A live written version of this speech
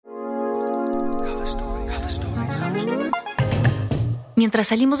Mientras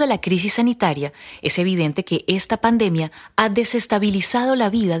salimos de la crisis sanitaria, es evidente que esta pandemia ha desestabilizado la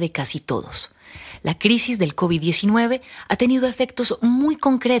vida de casi todos. La crisis del COVID-19 ha tenido efectos muy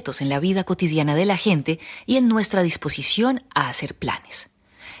concretos en la vida cotidiana de la gente y en nuestra disposición a hacer planes.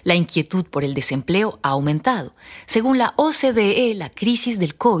 La inquietud por el desempleo ha aumentado. Según la OCDE, la crisis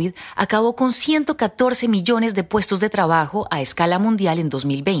del COVID acabó con 114 millones de puestos de trabajo a escala mundial en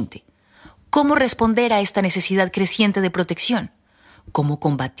 2020. ¿Cómo responder a esta necesidad creciente de protección? ¿Cómo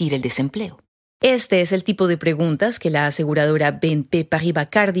combatir el desempleo? Este es el tipo de preguntas que la aseguradora BNP Paribas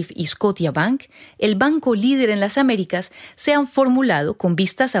Cardif y Scotiabank, el banco líder en las Américas, se han formulado con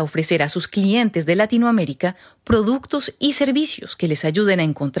vistas a ofrecer a sus clientes de Latinoamérica productos y servicios que les ayuden a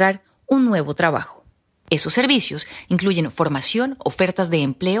encontrar un nuevo trabajo. Esos servicios incluyen formación, ofertas de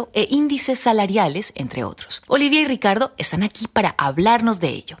empleo e índices salariales, entre otros. Olivia y Ricardo están aquí para hablarnos de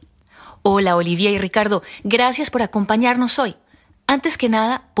ello. Hola, Olivia y Ricardo, gracias por acompañarnos hoy. Antes que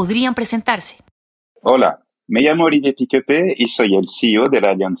nada, ¿podrían presentarse? Hola, me llamo Olivier Piquepé y soy el CEO de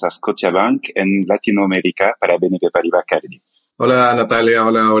la Alianza Scotiabank en Latinoamérica para BNP Paribas Cardif. Hola Natalia,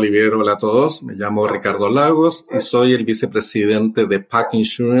 hola Olivier, hola a todos. Me llamo Ricardo Lagos y soy el vicepresidente de PAC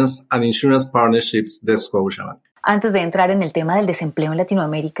Insurance and Insurance Partnerships de Scotiabank. Antes de entrar en el tema del desempleo en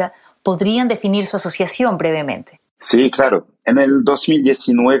Latinoamérica, ¿podrían definir su asociación brevemente? Sí, claro. En el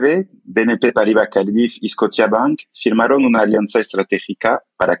 2019, BNP Paribas Cardif y Scotiabank firmaron una alianza estratégica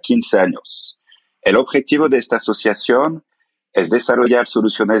para 15 años. El objetivo de esta asociación es desarrollar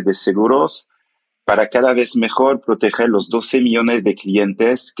soluciones de seguros para cada vez mejor proteger los 12 millones de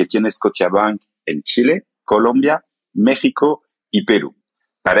clientes que tiene Scotiabank en Chile, Colombia, México y Perú.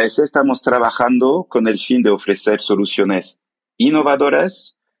 Para eso estamos trabajando con el fin de ofrecer soluciones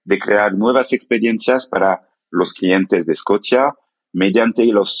innovadoras, de crear nuevas experiencias para los clientes de Scotia mediante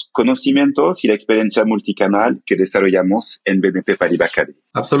los conocimientos y la experiencia multicanal que desarrollamos en BNP Paribas Cardif.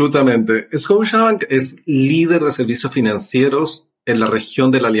 Absolutamente. Scotiabank es líder de servicios financieros en la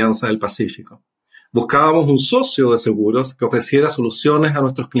región de la Alianza del Pacífico. Buscábamos un socio de seguros que ofreciera soluciones a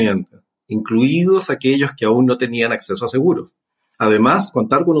nuestros clientes, incluidos aquellos que aún no tenían acceso a seguros. Además,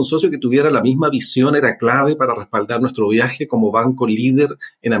 contar con un socio que tuviera la misma visión era clave para respaldar nuestro viaje como banco líder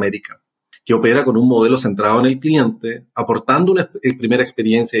en América, que opera con un modelo centrado en el cliente, aportando una primera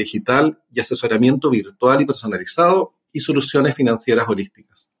experiencia digital y asesoramiento virtual y personalizado y soluciones financieras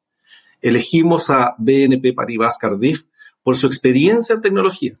holísticas. Elegimos a BNP Paribas Cardif por su experiencia en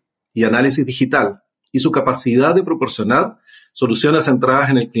tecnología y análisis digital y su capacidad de proporcionar soluciones centradas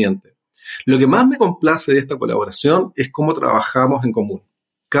en el cliente. Lo que más me complace de esta colaboración es cómo trabajamos en común.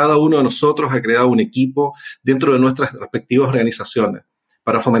 Cada uno de nosotros ha creado un equipo dentro de nuestras respectivas organizaciones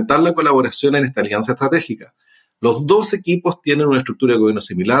para fomentar la colaboración en esta alianza estratégica. Los dos equipos tienen una estructura de gobierno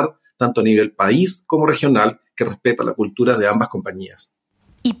similar, tanto a nivel país como regional, que respeta la cultura de ambas compañías.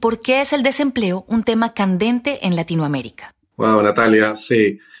 ¿Y por qué es el desempleo un tema candente en Latinoamérica? Wow, Natalia,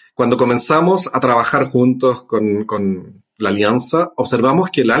 sí. Cuando comenzamos a trabajar juntos con la alianza, observamos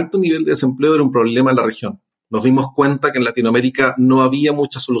que el alto nivel de desempleo era un problema en la región. Nos dimos cuenta que en Latinoamérica no había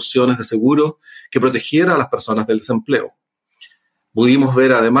muchas soluciones de seguro que protegieran a las personas del desempleo. Pudimos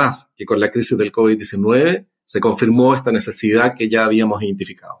ver además que con la crisis del COVID-19 se confirmó esta necesidad que ya habíamos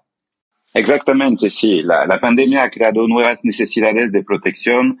identificado. Exactamente, sí. La pandemia ha creado nuevas necesidades de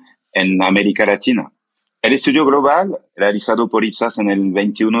protección en América Latina. El estudio global realizado por Ipsos en el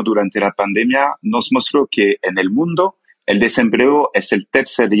 21 durante la pandemia nos mostró que en el mundo el desempleo es el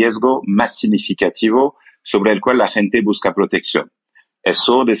tercer riesgo más significativo sobre el cual la gente busca protección.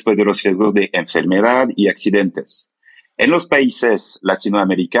 Eso después de los riesgos de enfermedad y accidentes. En los países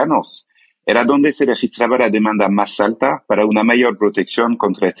latinoamericanos era donde se registraba la demanda más alta para una mayor protección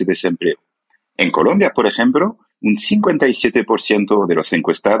contra este desempleo. En Colombia, por ejemplo, un 57% de los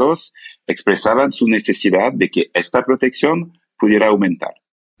encuestados expresaban su necesidad de que esta protección pudiera aumentar.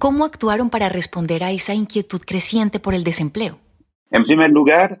 ¿Cómo actuaron para responder a esa inquietud creciente por el desempleo? En primer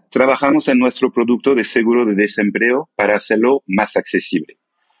lugar, trabajamos en nuestro producto de seguro de desempleo para hacerlo más accesible.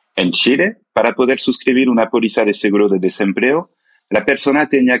 En Chile, para poder suscribir una póliza de seguro de desempleo, la persona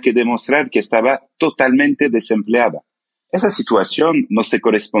tenía que demostrar que estaba totalmente desempleada. Esa situación no se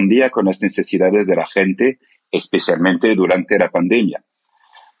correspondía con las necesidades de la gente, especialmente durante la pandemia.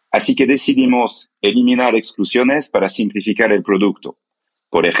 Así que decidimos eliminar exclusiones para simplificar el producto.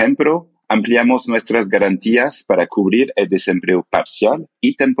 Por ejemplo, ampliamos nuestras garantías para cubrir el desempleo parcial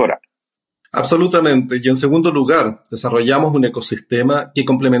y temporal. Absolutamente. Y en segundo lugar, desarrollamos un ecosistema que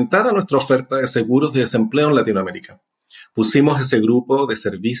complementara nuestra oferta de seguros de desempleo en Latinoamérica. Pusimos ese grupo de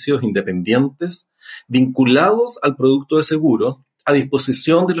servicios independientes vinculados al producto de seguro a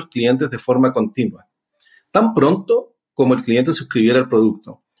disposición de los clientes de forma continua, tan pronto como el cliente suscribiera el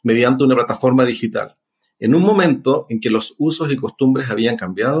producto, mediante una plataforma digital. En un momento en que los usos y costumbres habían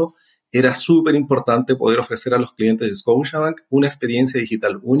cambiado, era súper importante poder ofrecer a los clientes de Scotiabank una experiencia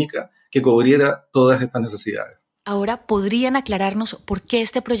digital única que cubriera todas estas necesidades. Ahora, ¿podrían aclararnos por qué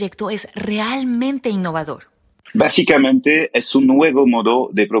este proyecto es realmente innovador? Básicamente, es un nuevo modo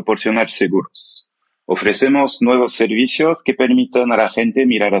de proporcionar seguros. Ofrecemos nuevos servicios que permitan a la gente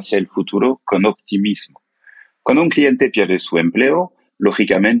mirar hacia el futuro con optimismo. Cuando un cliente pierde su empleo,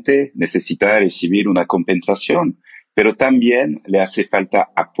 lógicamente necesita recibir una compensación, pero también le hace falta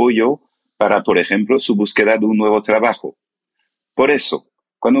apoyo para, por ejemplo, su búsqueda de un nuevo trabajo. Por eso,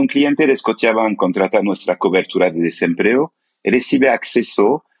 cuando un cliente de Scotiabank contrata nuestra cobertura de desempleo, recibe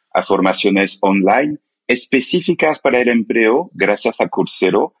acceso a formaciones online específicas para el empleo gracias a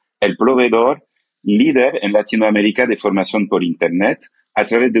Coursera, el proveedor líder en Latinoamérica de formación por Internet, a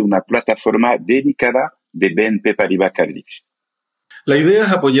través de una plataforma dedicada de BNP Paribas Cardif. La idea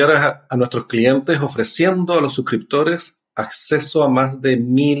es apoyar a nuestros clientes ofreciendo a los suscriptores acceso a más de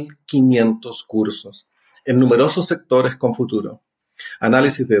 1.500 cursos en numerosos sectores con futuro.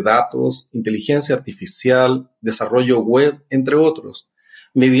 Análisis de datos, inteligencia artificial, desarrollo web, entre otros,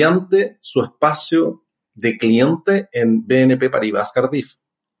 mediante su espacio de cliente en BNP Paribas Cardif.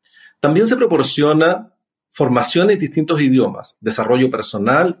 También se proporciona formación en distintos idiomas, desarrollo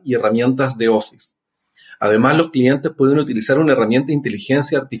personal y herramientas de Office. Además, los clientes pueden utilizar una herramienta de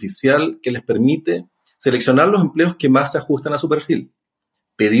inteligencia artificial que les permite seleccionar los empleos que más se ajustan a su perfil,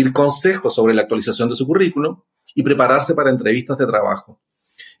 pedir consejos sobre la actualización de su currículum y prepararse para entrevistas de trabajo.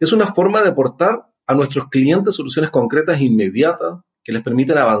 Es una forma de aportar a nuestros clientes soluciones concretas e inmediatas que les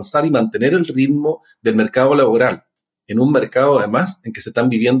permiten avanzar y mantener el ritmo del mercado laboral, en un mercado además en que se están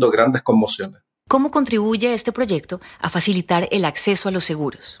viviendo grandes conmociones. ¿Cómo contribuye este proyecto a facilitar el acceso a los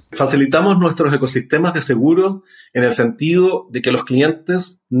seguros? Facilitamos nuestros ecosistemas de seguros en el sentido de que los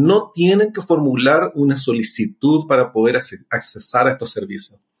clientes no tienen que formular una solicitud para poder accesar a estos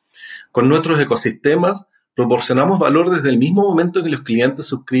servicios. Con nuestros ecosistemas proporcionamos valor desde el mismo momento en que los clientes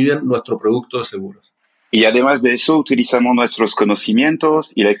suscriben nuestro producto de seguros. Y además de eso, utilizamos nuestros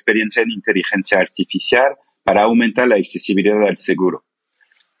conocimientos y la experiencia en inteligencia artificial para aumentar la accesibilidad al seguro.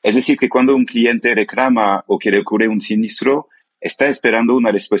 Es decir, que cuando un cliente reclama o que le ocurre un siniestro, está esperando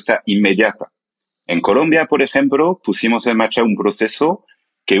una respuesta inmediata. En Colombia, por ejemplo, pusimos en marcha un proceso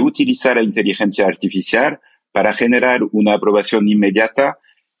que utiliza la inteligencia artificial para generar una aprobación inmediata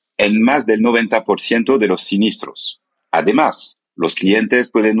en más del 90% de los siniestros. Además, los clientes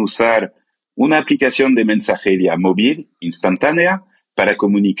pueden usar una aplicación de mensajería móvil instantánea para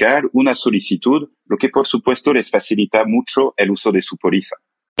comunicar una solicitud, lo que por supuesto les facilita mucho el uso de su póliza.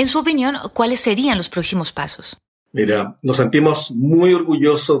 En su opinión, ¿cuáles serían los próximos pasos? Mira, nos sentimos muy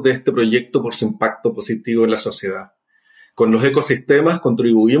orgullosos de este proyecto por su impacto positivo en la sociedad. Con los ecosistemas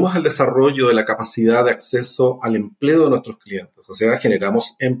contribuimos al desarrollo de la capacidad de acceso al empleo de nuestros clientes, o sea,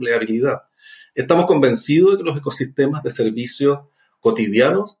 generamos empleabilidad. Estamos convencidos de que los ecosistemas de servicios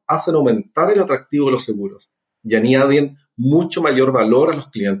cotidianos hacen aumentar el atractivo de los seguros y añaden mucho mayor valor a los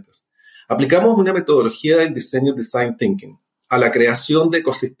clientes. Aplicamos una metodología del diseño Design Thinking a la creación de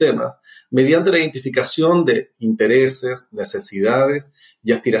ecosistemas mediante la identificación de intereses, necesidades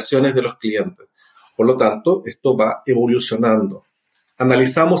y aspiraciones de los clientes. Por lo tanto, esto va evolucionando.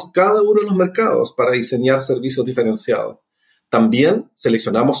 Analizamos cada uno de los mercados para diseñar servicios diferenciados. También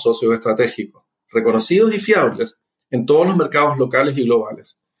seleccionamos socios estratégicos, reconocidos y fiables en todos los mercados locales y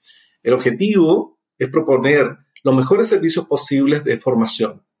globales. El objetivo es proponer los mejores servicios posibles de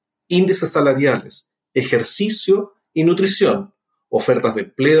formación, índices salariales, ejercicio y nutrición, ofertas de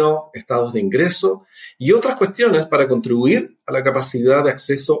empleo, estados de ingreso y otras cuestiones para contribuir a la capacidad de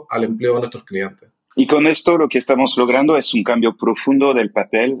acceso al empleo de nuestros clientes. Y con esto lo que estamos logrando es un cambio profundo del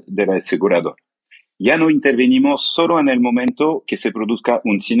papel del asegurador. Ya no intervenimos solo en el momento que se produzca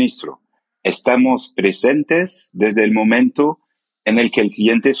un siniestro. Estamos presentes desde el momento en el que el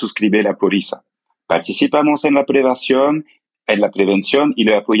cliente suscribe la póliza. Participamos en la prevención y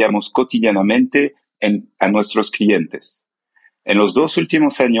le apoyamos cotidianamente a nuestros clientes. En los 2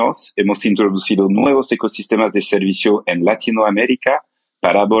 últimos años hemos introducido nuevos ecosistemas de servicio en Latinoamérica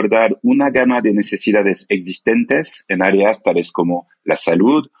para abordar una gama de necesidades existentes en áreas tales como la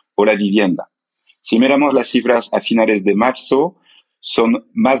salud o la vivienda. Si miramos las cifras a finales de marzo, son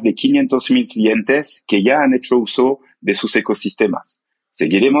más de 500,000 clientes que ya han hecho uso de sus ecosistemas.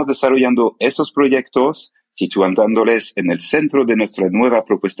 Seguiremos desarrollando esos proyectos, situándoles en el centro de nuestra nueva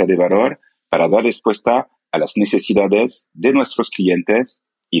propuesta de valor para dar respuesta a las necesidades de nuestros clientes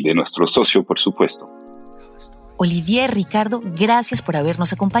y de nuestro socio, por supuesto. Olivier, Ricardo, gracias por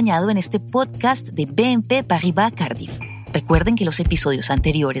habernos acompañado en este podcast de BNP Paribas Cardiff. Recuerden que los episodios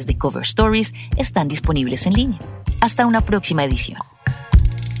anteriores de Cover Stories están disponibles en línea. Hasta una próxima edición.